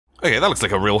Okay, that looks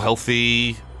like a real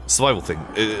healthy survival thing.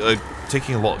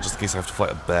 Taking a lot just in case I have to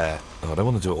fight a bear. Oh, I don't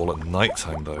want to do it all at night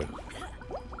time though.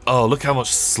 Oh, look how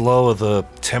much slower the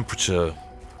temperature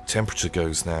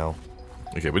goes now.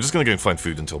 Okay, we're just gonna go and find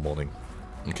food until morning.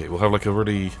 Okay, we'll have like a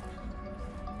really...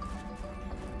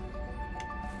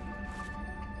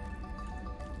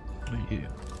 What are you?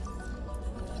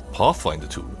 Pathfinder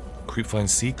tool. Creepvine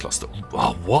seed cluster.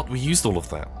 Oh, what? We used all of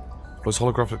that. Was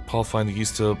holographic pathfinder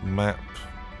used to map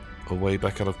a way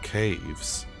back out of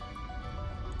caves?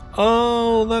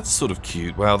 Oh, that's sort of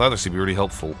cute. Wow, that'd actually be really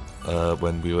helpful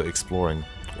when we were exploring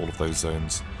all of those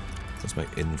zones. What's my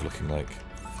inv looking like?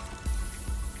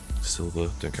 Silver,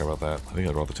 don't care about that. I think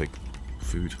I'd rather take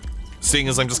food. Seeing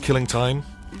as I'm just killing time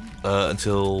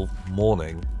until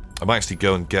morning, I might actually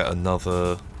go and get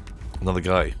another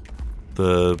guy.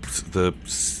 The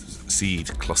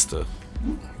seed cluster.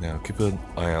 Now keep an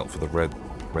eye out for the red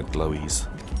glowies.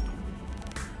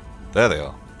 There they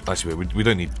are. Actually, we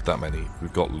don't need that many.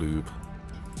 We've got lube.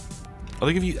 Oh,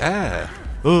 they give you air.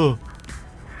 Oh.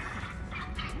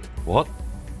 What?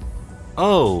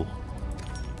 Oh.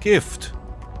 Gift.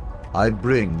 I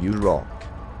bring you rock.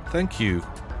 Thank you.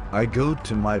 I go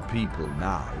to my people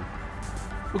now.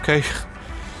 Okay.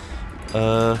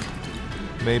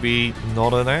 Maybe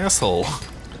not an asshole.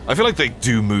 I feel like they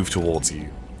do move towards you.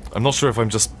 I'm not sure if I'm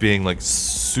just being like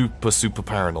super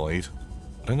paranoid.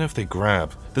 I don't know if they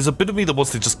grab. There's a bit of me that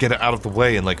wants to just get it out of the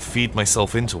way and like feed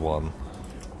myself into one.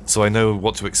 So I know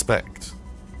what to expect.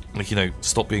 Like, you know,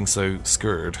 stop being so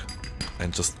scared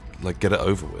and just like get it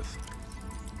over with.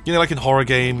 You know, like in horror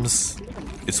games,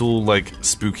 it's all like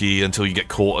spooky until you get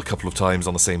caught a couple of times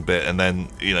on the same bit and then,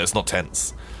 you know, it's not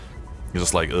tense. You're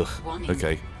just like, ugh,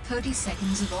 okay. 30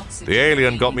 seconds of oxygen. The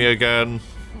alien got me again.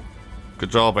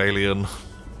 Good job, alien.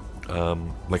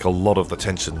 Like a lot of the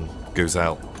tension goes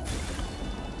out.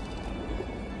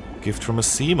 Gift from a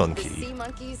sea monkey. The sea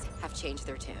monkeys have changed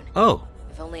their tune. Oh.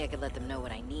 If only I could let them know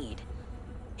what I need.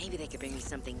 Maybe they could bring me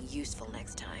something useful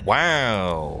next time.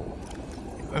 Wow.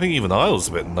 I think even I was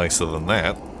a bit nicer than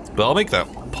that. But I'll make that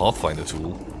Pathfinder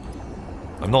tool.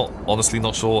 I'm honestly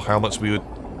not sure how much we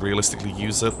would realistically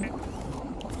use it.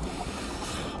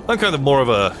 I'm kind of more of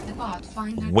a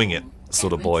wing it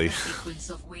sort of boy. Sequence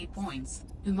of waypoints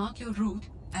to mark your route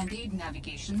and aid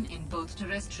navigation in both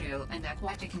terrestrial and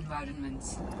aquatic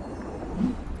environments.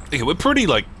 Yeah, we're pretty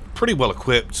well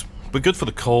equipped. We're good for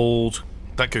the cold.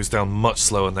 That goes down much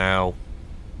slower now.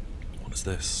 What is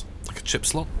this? Like a chip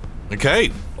slot? Okay,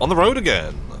 on the road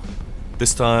again.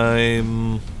 This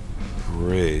time,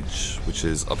 bridge, which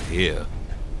is up here.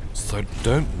 So I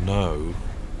don't know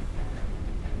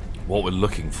what we're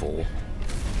looking for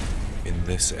in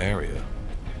this area.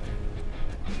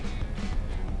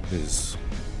 It is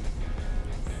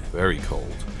very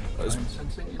cold. I'm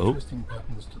sensing interesting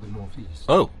patterns to the northeast.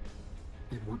 Oh.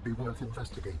 It would be worth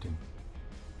investigating.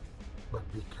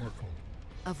 But be careful.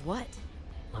 Of what?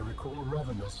 I recall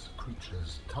ravenous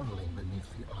creatures tunneling beneath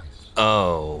the ice.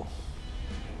 Oh.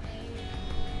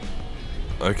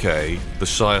 Okay, the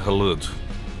Shire Halud.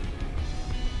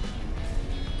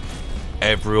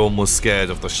 Everyone was scared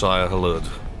of the Shire Halud.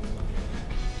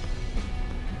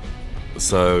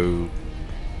 So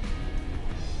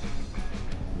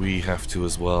we have to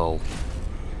as well.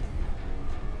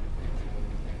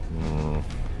 Okay,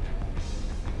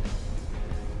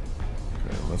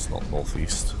 well, that's not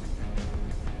northeast.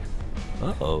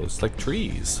 Uh-oh, it's like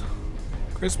trees.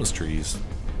 Christmas trees.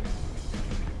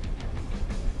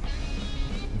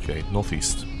 Okay,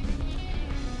 northeast.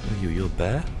 What are you? You're a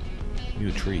bear? You're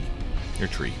a tree. You're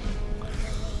a tree.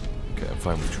 Okay, I'm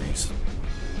fine with trees.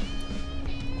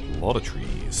 A lot of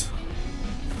trees.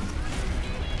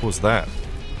 What was that?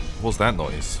 What was that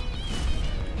noise?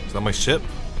 Is that my ship?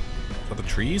 Is that the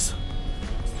trees?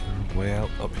 Is there a way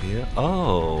out up here?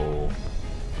 Oh!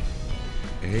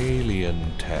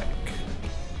 Alien tech.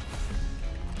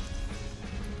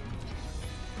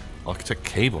 Architect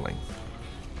cabling.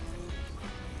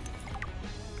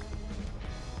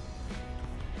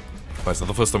 Right, so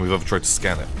the first time we've ever tried to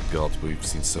scan it. God, we've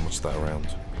seen so much of that around.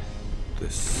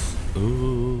 This.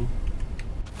 Ooh.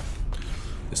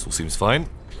 This all seems fine.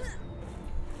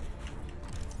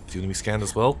 Do you want to be scanned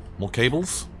as well? More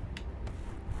cables?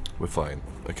 We're fine.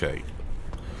 Okay.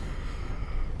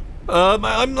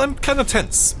 I'm kind of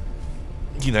tense.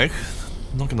 You know,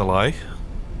 not gonna lie.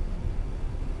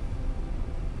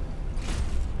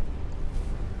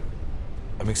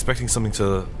 I'm expecting something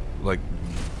to, like,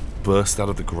 burst out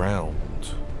of the ground.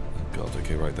 Oh god,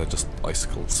 okay, right, they're just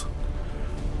icicles.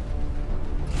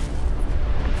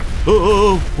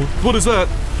 Oh, what is that?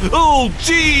 Oh,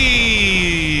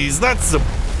 jeez! That's a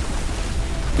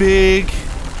big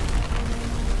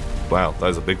Wow, that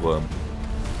is a big worm.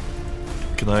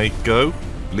 Can I go?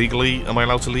 Legally, am I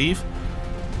allowed to leave?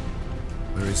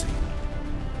 Where is he?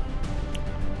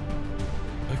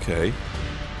 Okay.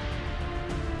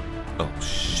 Oh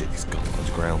shit, he's gone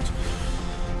underground.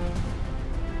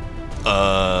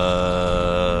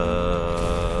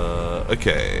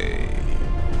 Okay.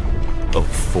 Oh,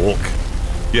 fork.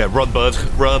 Yeah, run, bud.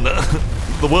 Run.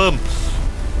 The worm.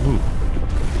 Ooh.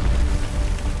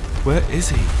 Where is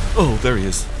he? Oh, there he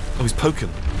is. Oh, he's poking.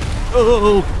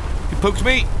 Oh, he poked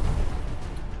me.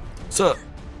 Sir.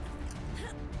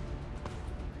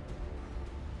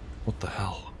 What the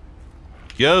hell?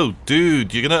 Yo,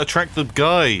 dude, you're gonna attract the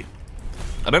guy.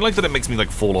 I don't like that it makes me, like,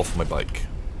 fall off my bike.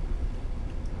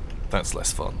 That's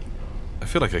less fun. I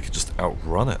feel like I could just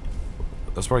outrun it.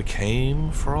 That's where I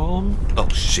came from? Oh,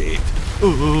 shit.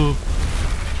 Oh,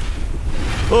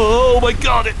 oh my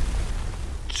god, it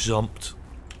jumped.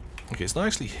 Okay, it's not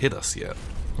actually hit us yet.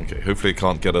 Okay, hopefully it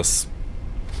can't get us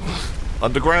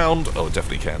underground. Oh, it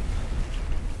definitely can.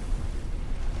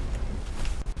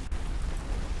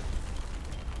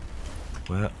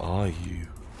 Where are you?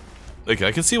 Okay,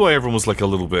 I can see why everyone was like a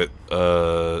little bit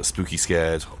spooky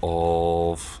scared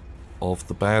of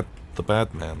the bad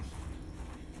man.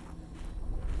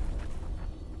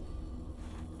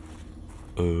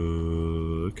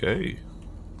 Okay.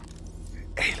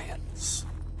 Aliens.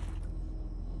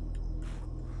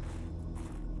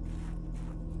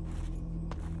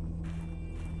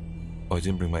 Oh, I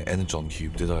didn't bring my Energon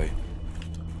cube, did I?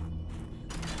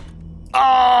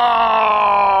 Ah!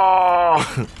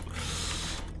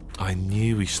 I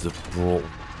knew we should have brought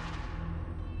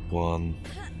one.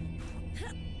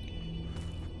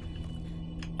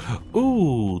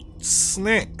 Ooh,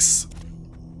 snacks.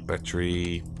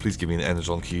 Battery. Please give me an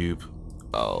Energon cube.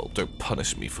 Oh, don't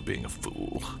punish me for being a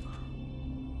fool.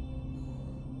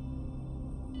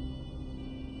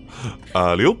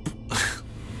 Alley-oop.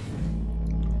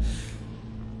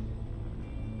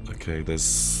 Okay, there's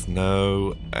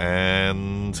snow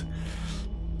and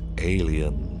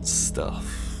alien stuff.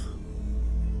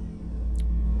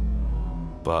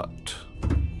 But...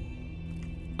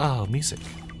 ah, music.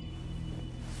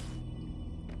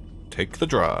 Take the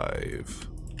drive.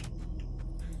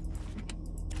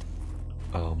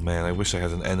 Oh man, I wish I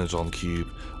had an Energon cube.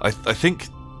 I think...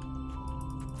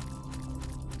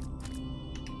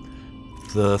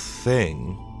 the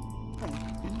thing...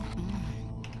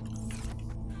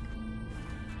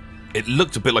 it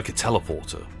looked a bit like a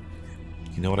teleporter.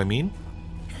 You know what I mean?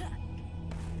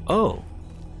 Oh.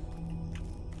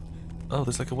 Oh,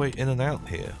 there's like a way in and out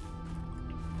here.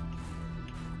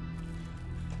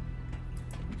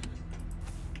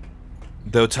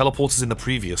 There were teleporters in the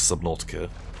previous Subnautica.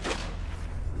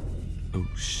 Oh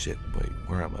shit, wait,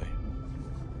 where am I?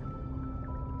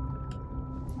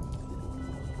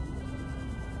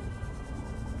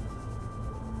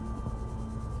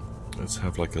 Let's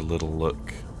have like a little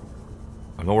look.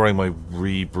 I'm not wearing my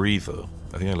rebreather.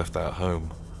 I think I left that at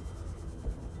home.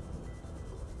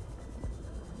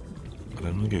 I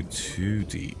don't want to go too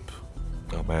deep.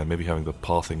 Oh man, maybe having the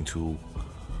pathing tool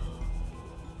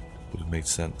would have made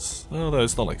sense. Oh no,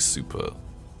 it's not like super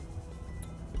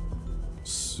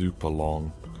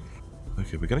long.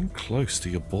 Okay, we're getting close to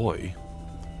your boy.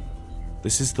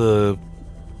 This is the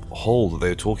hole that they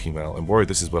were talking about. I'm worried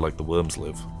this is where like the worms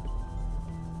live.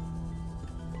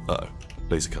 Uh-oh,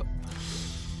 laser cut.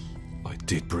 I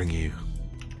did bring you,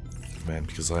 man,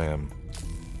 because I am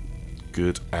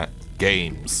good at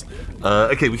games.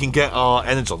 Okay, we can get our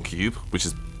Energon cube, which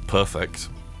is perfect.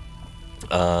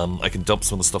 I can dump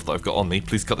some of the stuff that I've got on me.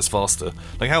 Please cut this faster.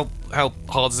 Like, how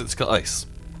hard is it to cut ice?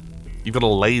 You've got a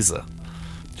laser.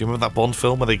 Do you remember that Bond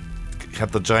film where they had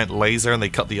the giant laser and they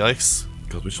cut the ice?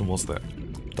 God, which one was that?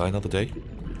 Die Another Day?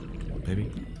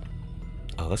 Maybe?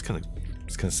 Oh, that's kind of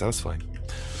satisfying.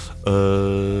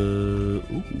 Ooh.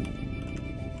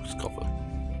 Copper.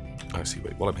 I see,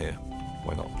 wait, while I'm here.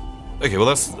 Why not? Okay, well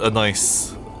that's a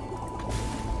nice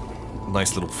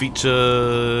little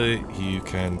feature. You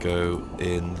can go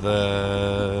in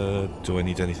there. Do I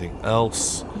need anything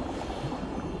else?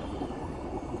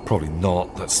 Probably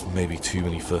not. That's maybe too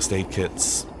many first aid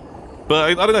kits. But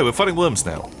I don't know, we're fighting worms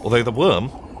now. Although the worm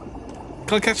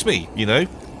can't catch me, you know?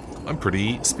 I'm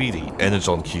pretty speedy.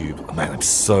 Energon cube. Oh, man, I'm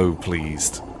so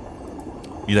pleased.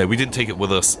 You know, we didn't take it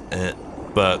with us,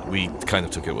 but we kind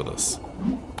of took it with us.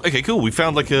 Okay, cool. We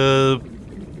found like a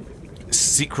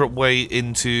secret way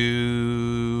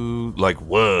into like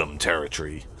worm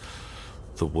territory.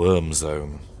 The worm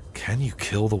zone. Can you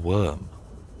kill the worm?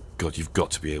 God, you've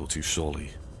got to be able to,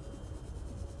 surely.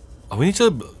 Oh, we need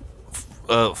to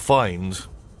find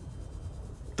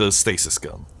the stasis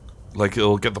gun. Like,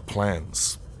 it'll get the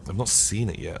plans. I've not seen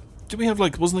it yet. Did we have,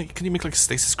 like, wasn't it, can you make, like, a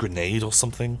stasis grenade or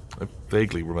something? I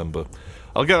vaguely remember.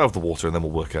 I'll get out of the water and then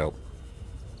we'll work out.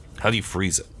 How do you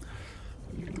freeze it?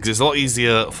 Because it's a lot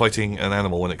easier fighting an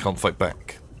animal when it can't fight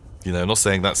back. You know, I'm not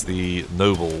saying that's the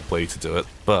noble way to do it,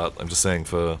 but I'm just saying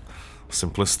for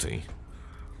simplicity,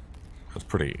 it's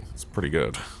pretty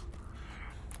good.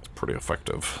 It's pretty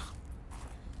effective.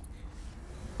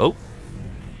 Oh.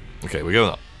 Okay, we're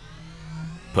going up.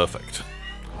 Perfect.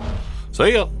 So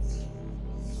yeah,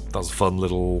 that was a fun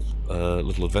little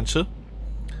adventure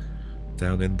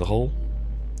down in the hole.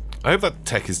 I hope that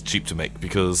tech is cheap to make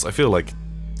because I feel like,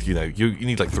 you know, you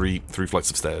need like three flights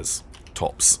of stairs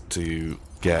tops to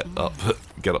get up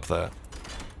there.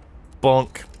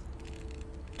 Bonk.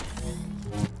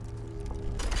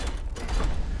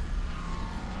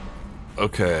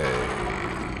 Okay.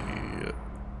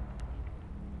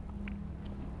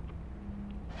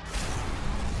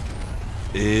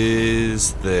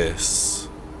 Is this...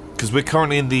 Because we're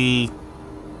currently in the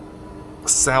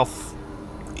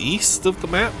southeast of the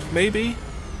map, maybe?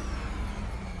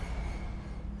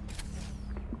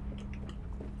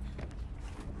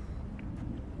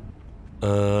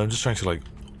 I'm just trying to, like,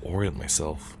 orient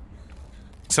myself.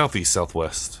 Southeast,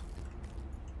 southwest.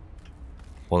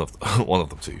 One of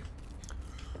them two.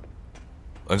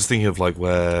 I'm just thinking of, like,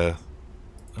 where...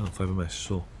 Oh, fiber mesh,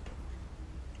 sure.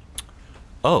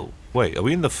 Oh, wait, are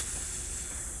we in the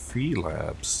free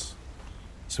labs?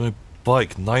 So my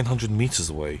bike 900 meters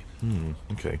away.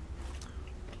 Okay.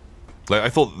 Like I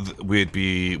thought would have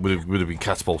been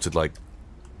catapulted like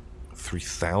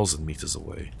 3,000 meters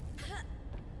away.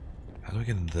 How do I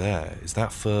get in there? Is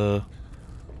that for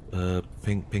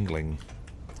Pingling?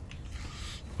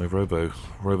 My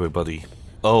robo buddy.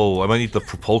 Oh, I might need the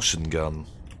propulsion gun.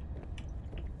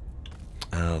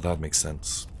 That makes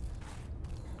sense.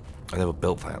 I never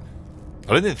built that.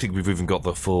 I don't think we've even got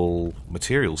the full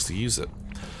materials to use it.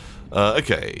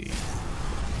 Okay.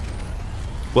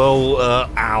 Well,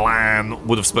 Alan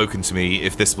would have spoken to me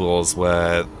if this was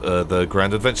where the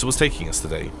grand adventure was taking us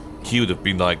today. He would have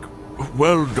been like,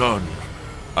 "Well done.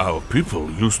 Our people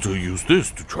used to use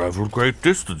this to travel great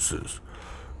distances.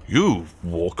 You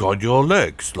walk on your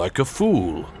legs like a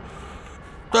fool.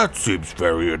 That seems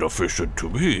very inefficient to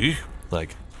me."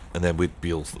 Like, and then we'd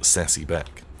be all sassy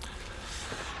back.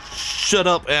 Shut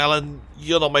up, Alan.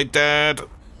 You're not my dad.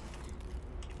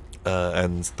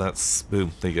 And that's...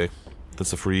 boom, there you go.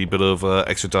 That's a free bit of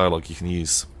extra dialogue you can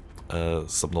use.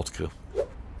 Subnautica.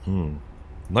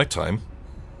 Nighttime.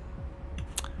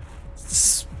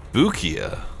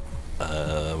 Spookier.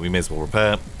 We may as well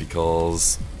repair,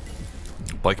 because...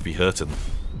 bike be hurting.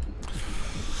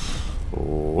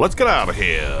 Let's get out of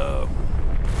here.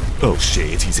 Oh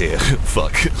shit, he's here.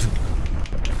 Fuck.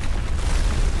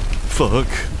 Fuck.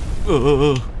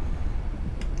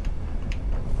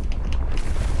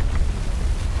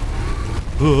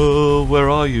 Where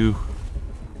are you?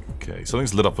 Okay,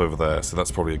 something's lit up over there, so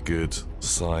that's probably a good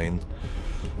sign.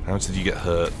 How much did you get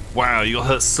hurt? Wow, you got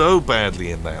hurt so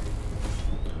badly in that.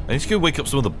 I need to go wake up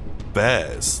some of the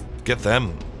bears. Get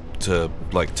them to,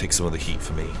 like, take some of the heat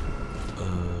for me.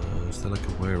 Is there, like,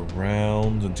 a way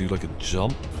around and do, like, a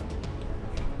jump?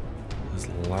 There's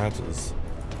ladders.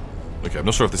 Okay, I'm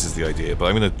not sure if this is the idea, but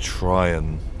I'm gonna try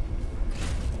and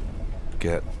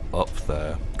get up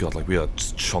there. God, like, we are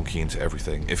just chonking into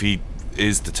everything. If he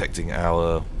is detecting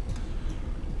our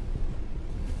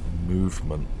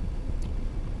movement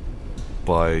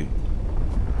by...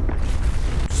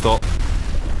 Stop.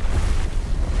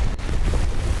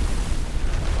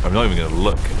 I'm not even gonna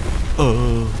look.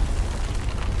 Oh,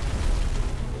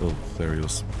 there he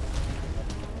was.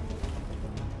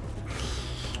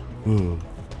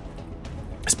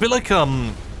 It's a bit like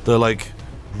the like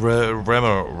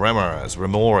Remores.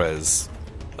 Remore?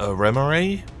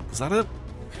 Is that it?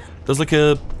 There's like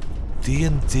a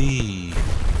D&D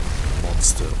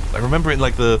monster. I remember it in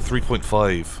like the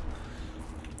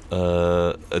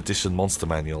 3.5 edition monster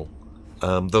manual.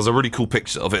 There's a really cool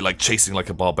picture of it like chasing like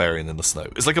a barbarian in the snow.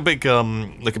 It's like a big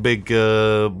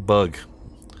bug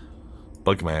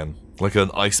man, like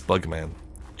an ice bug man.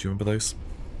 Do you remember those?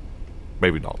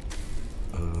 Maybe not.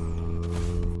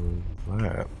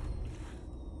 That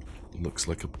looks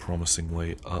like a promising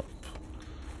way up.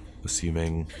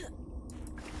 Assuming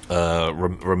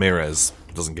Ramirez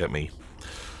doesn't get me.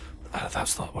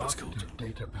 That's not what it's called. The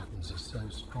data patterns are so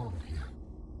strong here.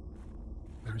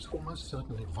 There is almost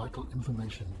certainly vital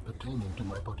information pertaining to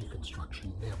my body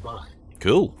construction nearby.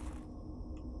 Cool.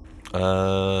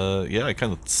 Yeah, I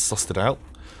kind of sussed it out.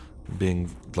 Being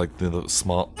like the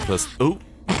smart person. Oh!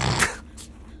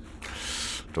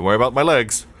 Don't worry about my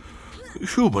legs.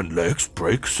 Human legs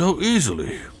break so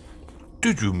easily.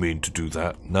 Did you mean to do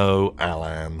that? No,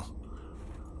 Alan.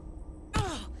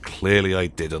 Clearly I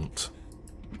didn't.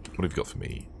 What have you got for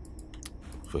me?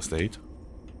 First aid?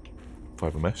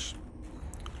 Fiber mesh?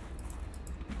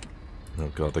 Oh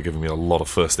god, they're giving me a lot of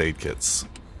first aid kits.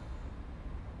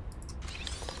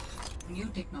 New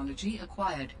technology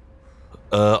acquired.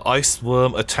 Ice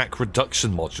worm attack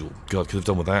reduction module. God, could have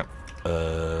done with that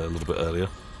a little bit earlier.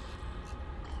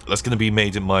 That's going to be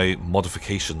made in my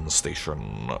modification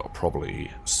station.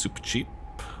 Probably super cheap.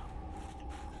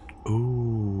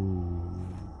 Ooh.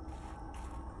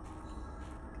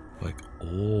 Like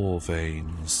ore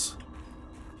veins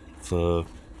for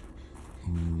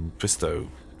Pisto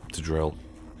to drill.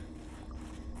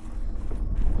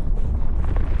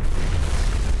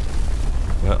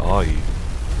 Where are you?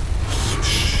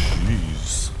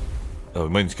 Jeez. Oh, we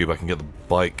might need to go back and get the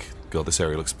bike. God, this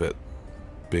area looks a bit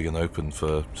big and open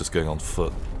for just going on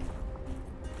foot.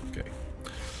 Okay.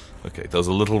 Okay, there was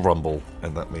a little rumble,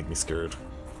 and that made me scared.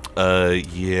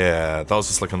 Yeah, that was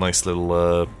just like a nice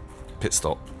little pit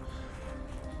stop.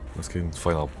 Let's go and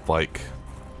find our bike.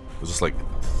 It was just like...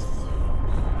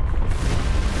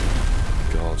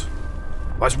 God.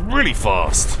 That's really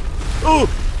fast! Oh!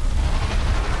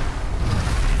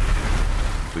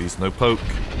 Please, no poke.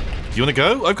 Do you want to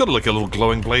go? I've got like a little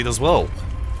glowing blade as well.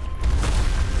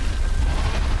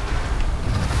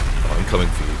 Oh, I'm coming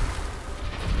for you.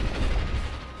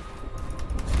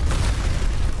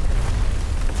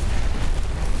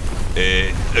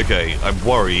 Okay, I'm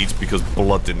worried because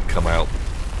blood didn't come out.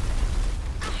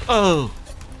 Oh!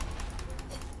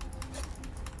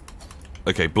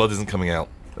 Okay, blood isn't coming out.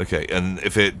 Okay, and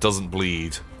if it doesn't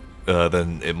bleed,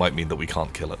 then it might mean that we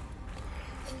can't kill it.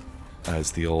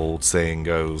 As the old saying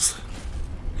goes.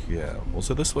 Yeah, was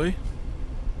it this way?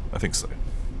 I think so.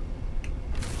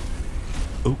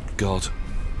 Oh, God.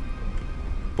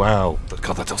 Wow.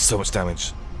 God, that does so much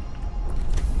damage.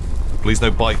 Please no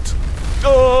bite.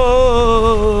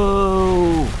 Oh!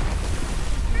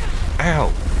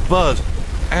 Ow. Bud.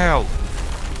 Ow.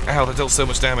 Ow, that dealt so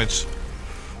much damage.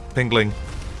 Pingling.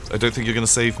 I don't think you're going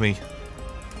to save me.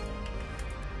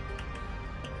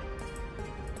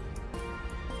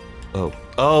 Oh.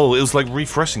 Oh, it was like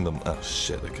refreshing them. Oh,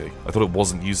 shit, okay. I thought it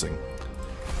wasn't using.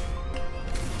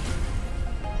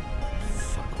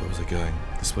 Fuck, where was I going?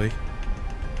 This way?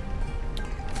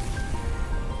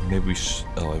 Maybe we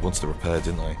oh, I wanted to repair,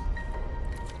 didn't I?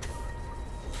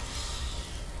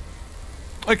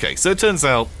 Okay, so it turns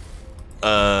out,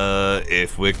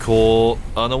 if we're caught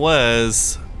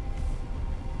unawares,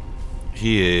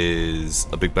 he is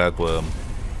a big bad worm.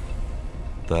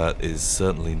 That is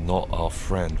certainly not our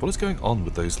friend. What is going on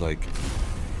with those, like,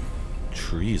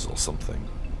 trees or something?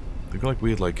 They've got, like,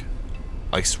 weird, like,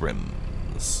 ice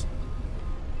rims.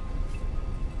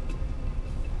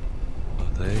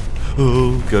 Are they?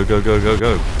 Oh, go, go, go, go,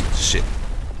 go. Shit.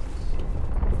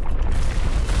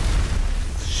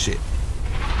 Shit.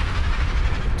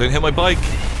 Don't hit my bike.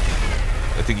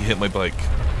 I think you hit my bike.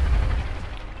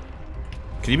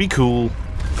 Can you be cool?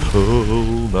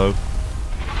 Oh, no.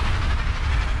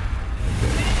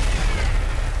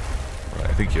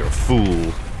 I think you're a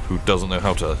fool who doesn't know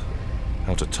how to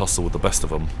tussle with the best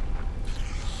of them.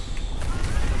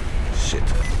 Shit.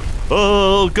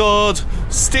 Oh god!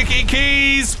 Sticky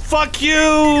keys! Fuck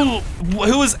you!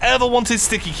 Who has ever wanted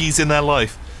sticky keys in their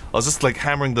life? I was just like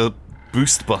hammering the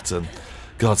boost button.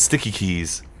 God, sticky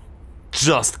keys.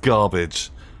 Just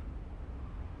garbage.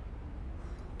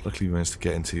 Luckily we managed to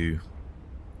get into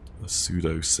a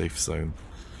pseudo safe zone.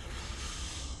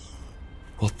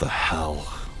 What the hell?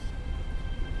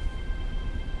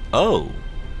 Oh,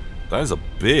 that is a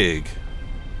big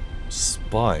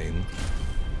spine.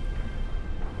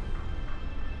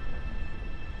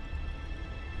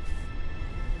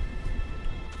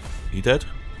 You dead?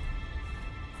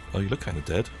 Oh, you look kind of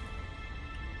dead.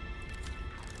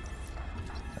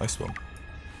 Nice one.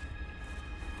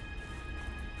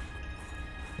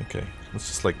 Okay, let's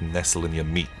just like nestle in your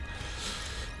meat.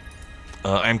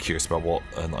 I'm curious about what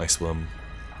an ice worm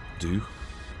do.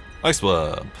 Ice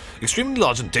worm. Extremely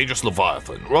large and dangerous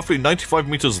leviathan, roughly 95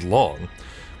 meters long,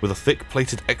 with a thick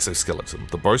plated exoskeleton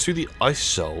that burrows through the ice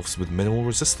shelves with minimal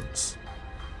resistance.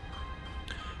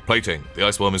 Plating. The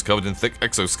ice worm is covered in thick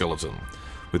exoskeleton,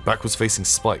 with backwards facing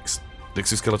spikes. The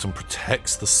exoskeleton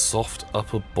protects the soft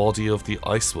upper body of the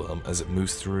ice worm as it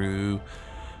moves through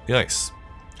the ice.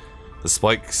 The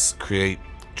spikes create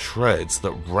treads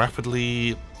that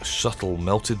rapidly shuttle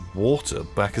melted water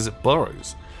back as it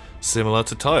burrows, similar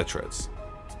to tire treads.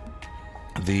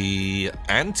 The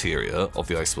anterior of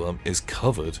the ice worm is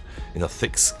covered in a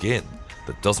thick skin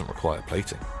that doesn't require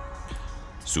plating.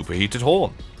 superheated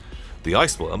horn. The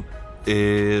iceworm,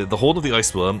 the horn of the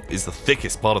iceworm is the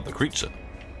thickest part of the creature.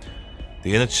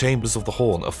 The inner chambers of the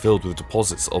horn are filled with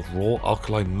deposits of raw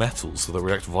alkaline metals that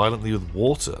react violently with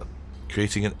water,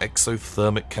 creating an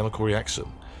exothermic chemical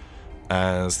reaction.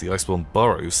 As the iceworm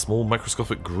burrows, small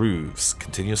microscopic grooves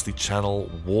continuously channel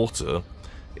water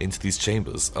into these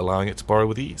chambers, allowing it to burrow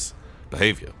with ease.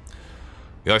 Behavior.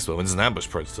 The iceworm is an ambush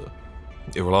predator.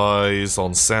 It relies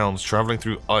on sounds traveling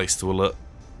through ice to alert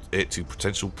it to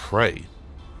potential prey.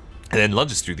 It then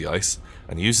lunges through the ice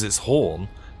and uses its horn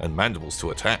and mandibles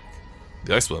to attack.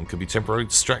 The iceworm can be temporarily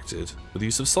distracted with the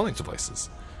use of sonic devices.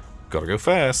 Gotta go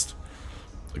fast.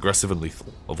 Aggressive and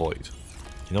lethal. Avoid.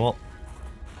 You know what?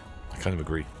 I kind of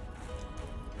agree.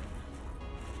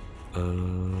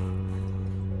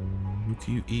 Would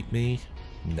you eat me?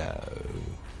 No.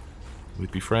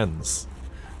 We'd be friends.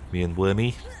 Me and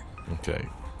Wormy? Okay.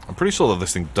 I'm pretty sure that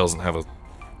this thing doesn't have a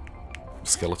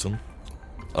skeleton.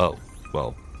 Oh,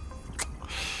 well.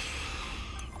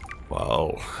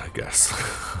 Well, I guess.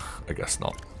 I guess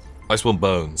not. Iceworm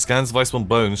bones. Scans of iceworm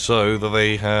bones show that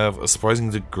they have a surprising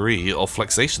degree of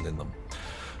flexation in them.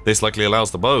 This likely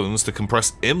allows the bones to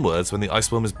compress inwards when the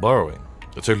iceworm is burrowing.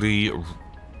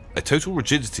 A total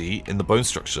rigidity in the bone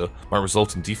structure might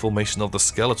result in deformation of the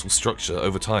skeletal structure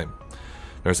over time.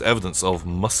 There is evidence of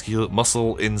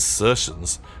muscle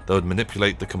insertions that would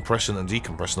manipulate the compression and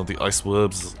decompression of the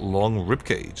iceworm's long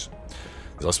ribcage.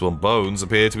 The iceworm bones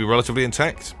appear to be relatively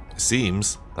intact. It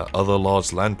seems that other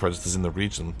large land predators in the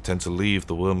region tend to leave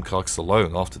the worm carcass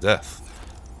alone after death.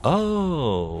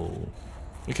 Oh.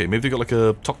 Okay, maybe they got like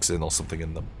a toxin or something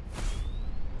in them.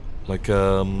 Like,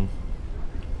 isn't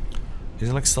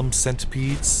like some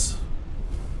centipedes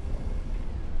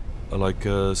are like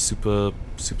super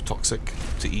toxic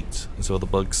to eat, and so other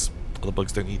bugs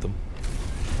don't eat them.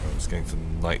 Oh, it's getting to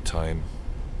night time.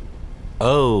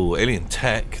 Oh, alien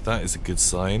tech, that is a good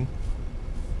sign.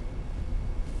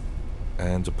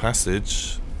 And a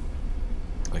passage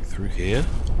like through here.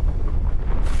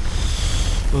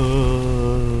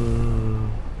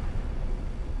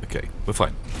 Okay, we're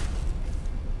fine.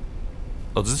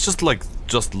 Oh, does it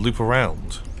just loop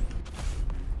around?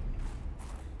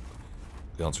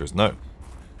 The answer is no.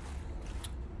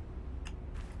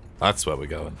 That's where we're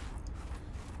going.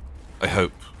 I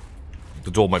hope.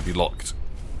 The door might be locked.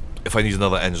 If I need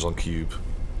another energon cube,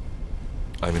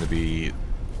 I'm gonna be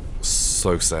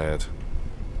so sad.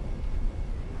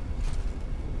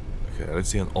 Okay, I don't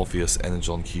see an obvious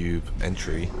energon cube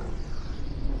entry.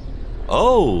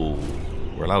 Oh!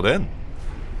 We're allowed in.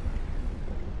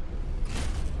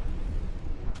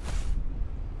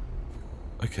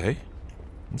 Okay.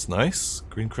 That's nice.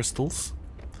 Green crystals.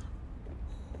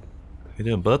 How you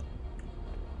doing, bud?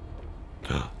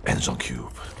 Energon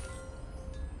cube.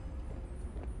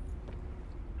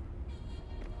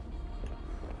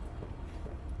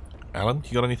 Alan,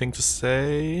 you got anything to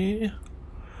say?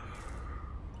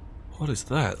 What is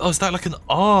that? Oh, is that like an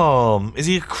arm? Is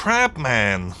he a crab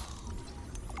man?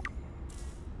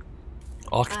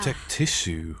 Architect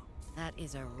tissue. That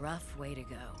is a rough way to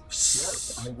go.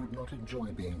 Yes, I would not enjoy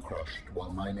being crushed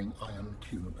while mining iron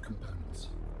cube components.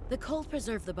 The cold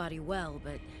preserved the body well,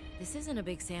 but this isn't a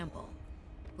big sample.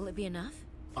 Will it be enough?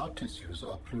 Our tissues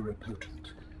are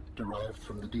pluripotent, derived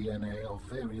from the DNA of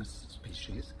various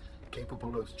species,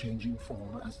 capable of changing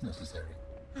form as necessary.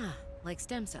 Ah, like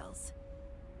stem cells.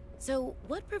 So,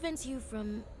 what prevents you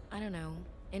from, I don't know,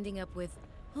 ending up with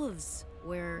hooves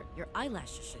where your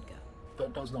eyelashes should go?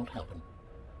 That does not happen.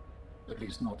 At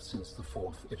least not since the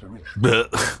 4th iteration.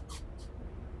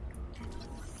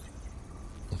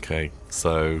 Okay,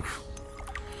 so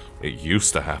it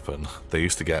used to happen. They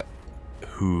used to get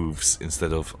hooves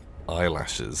instead of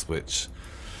eyelashes, which,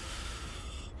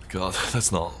 God,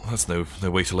 that's no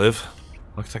way to live.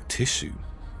 Architect tissue.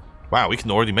 Wow, we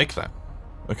can already make that.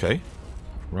 Okay,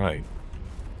 right.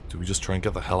 Do we just try and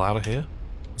get the hell out of here?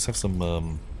 Let's have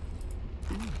some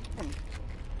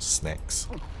snacks.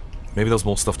 Maybe there's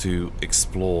more stuff to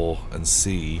explore and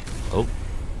see. Oh,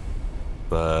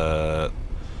 but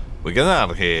we're getting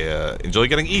out of here. Enjoy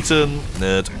getting eaten,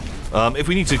 nerd. If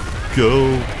we need to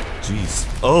go, jeez.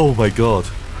 Oh my God.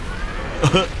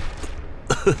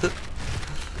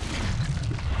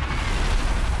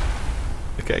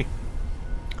 Okay.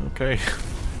 Okay.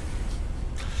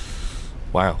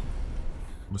 Wow.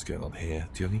 What's going on here?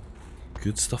 Do you have any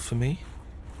good stuff for me?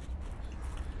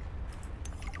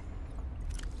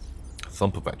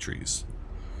 Thumper batteries.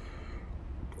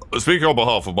 Speaking on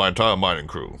behalf of my entire mining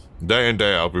crew, day in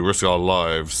day out we risk our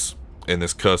lives in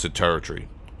this cursed territory.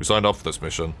 We signed up for this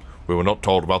mission. We were not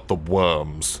told about the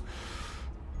worms.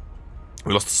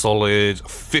 We lost a solid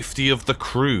 50 of the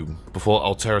crew before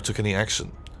Altera took any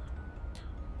action.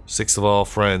 6 of our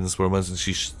friends were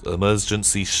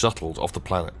emergency shuttled off the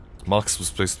planet. Marcus was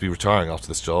supposed to be retiring after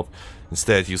this job.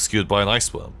 Instead, he was skewered by an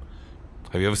ice worm.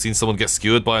 Have you ever seen someone get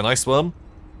skewered by an ice worm?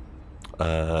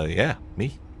 Yeah,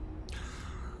 me.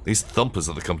 These thumpers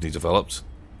that the company developed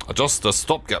are just a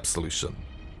stopgap solution.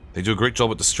 They do a great job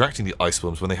at distracting the ice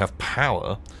worms when they have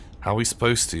power. How are we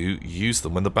supposed to use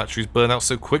them when the batteries burn out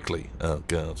so quickly? Oh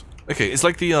god. Okay, it's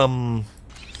like the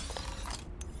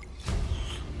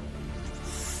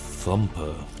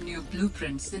thumper. New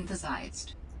blueprint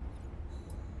synthesized.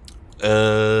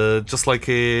 Just like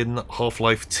in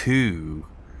Half-Life 2,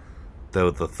 there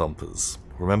were the thumpers.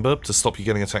 Remember? To stop you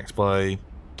getting attacked by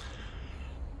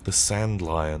the sand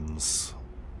lions.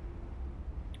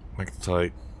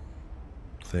 Magnetite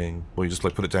thing. Well, you just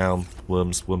like put it down,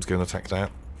 worms go and attack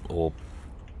that. Or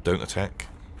don't attack.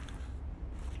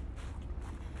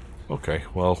 Okay,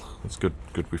 well, it's good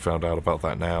we found out about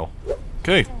that now.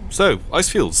 Okay, so, ice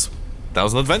fields. That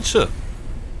was an adventure.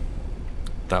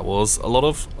 That was a lot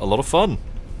of fun.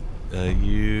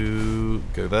 You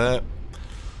go there.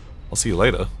 I'll see you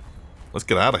later. Let's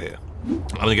get out of here. I'm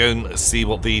gonna go and see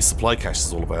what the supply cache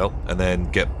is all about, and then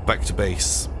get back to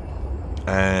base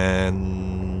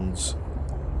and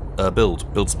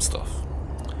build some stuff.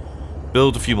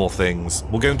 Build a few more things.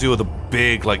 We'll go and do the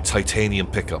big like titanium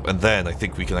pickup, and then I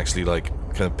think we can actually like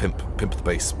kind of pimp the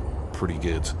base pretty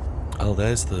good. Oh,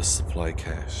 there's the supply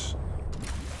cache.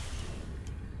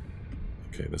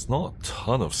 Okay, there's not a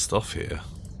ton of stuff here.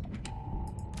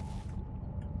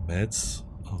 Meds.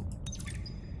 Oh.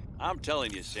 I'm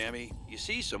telling you, Sammy, you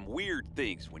see some weird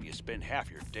things when you spend half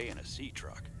your day in a sea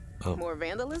truck. Oh. More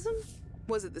vandalism?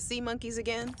 Was it the sea monkeys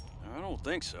again? I don't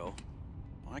think so.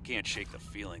 I can't shake the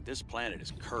feeling this planet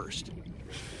is cursed.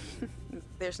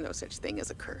 There's no such thing as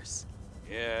a curse.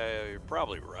 Yeah, you're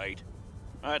probably right.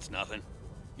 That's nothing.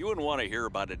 You wouldn't want to hear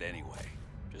about it anyway.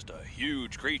 Just a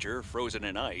huge creature frozen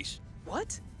in ice.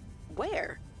 What?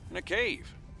 Where? In a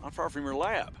cave, not far from your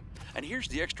lab. And here's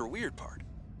the extra weird part.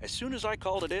 As soon as I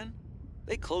called it in,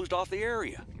 they closed off the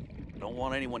area. Don't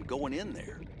want anyone going in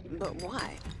there. But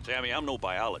why? Sammy, I'm no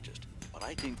biologist, but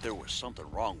I think there was something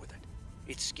wrong with it.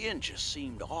 Its skin just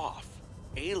seemed off.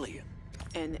 Alien.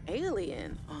 An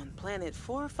alien on planet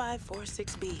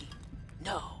 4546b.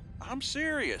 No. I'm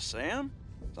serious, Sam.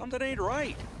 Something ain't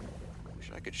right.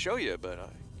 Wish I could show you, but I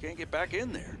can't get back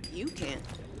in there. You can't.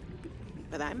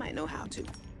 But I might know how to.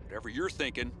 Whatever you're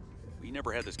thinking, we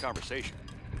never had this conversation.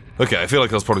 Okay, I feel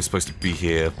like I was probably supposed to be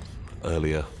here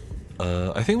earlier.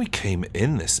 I think we came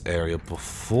in this area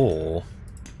before.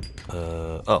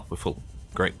 Oh, we're full.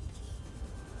 Great.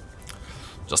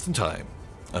 Just in time.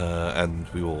 And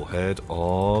we will head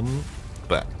on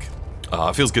back.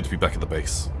 It feels good to be back at the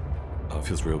base. It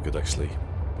feels real good, actually.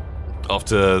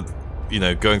 After, you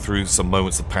know, going through some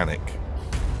moments of panic.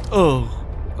 Oh,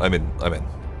 I'm in.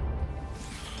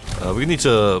 We need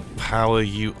to power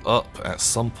you up at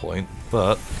some point,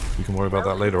 but we can worry about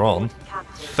that later on.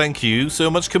 Thank you so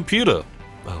much, computer.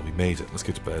 Oh, we made it. Let's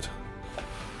go to bed.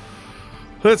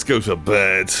 Let's go to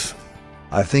bed.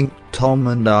 I think Tom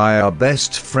and I are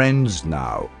best friends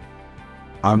now.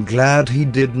 I'm glad he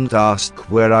didn't ask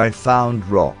where I found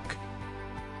rock.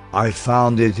 I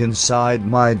found it inside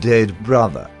my dead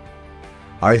brother.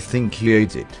 I think he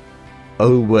ate it.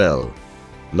 Oh well.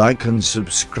 Like and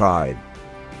subscribe.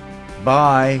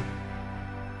 Bye.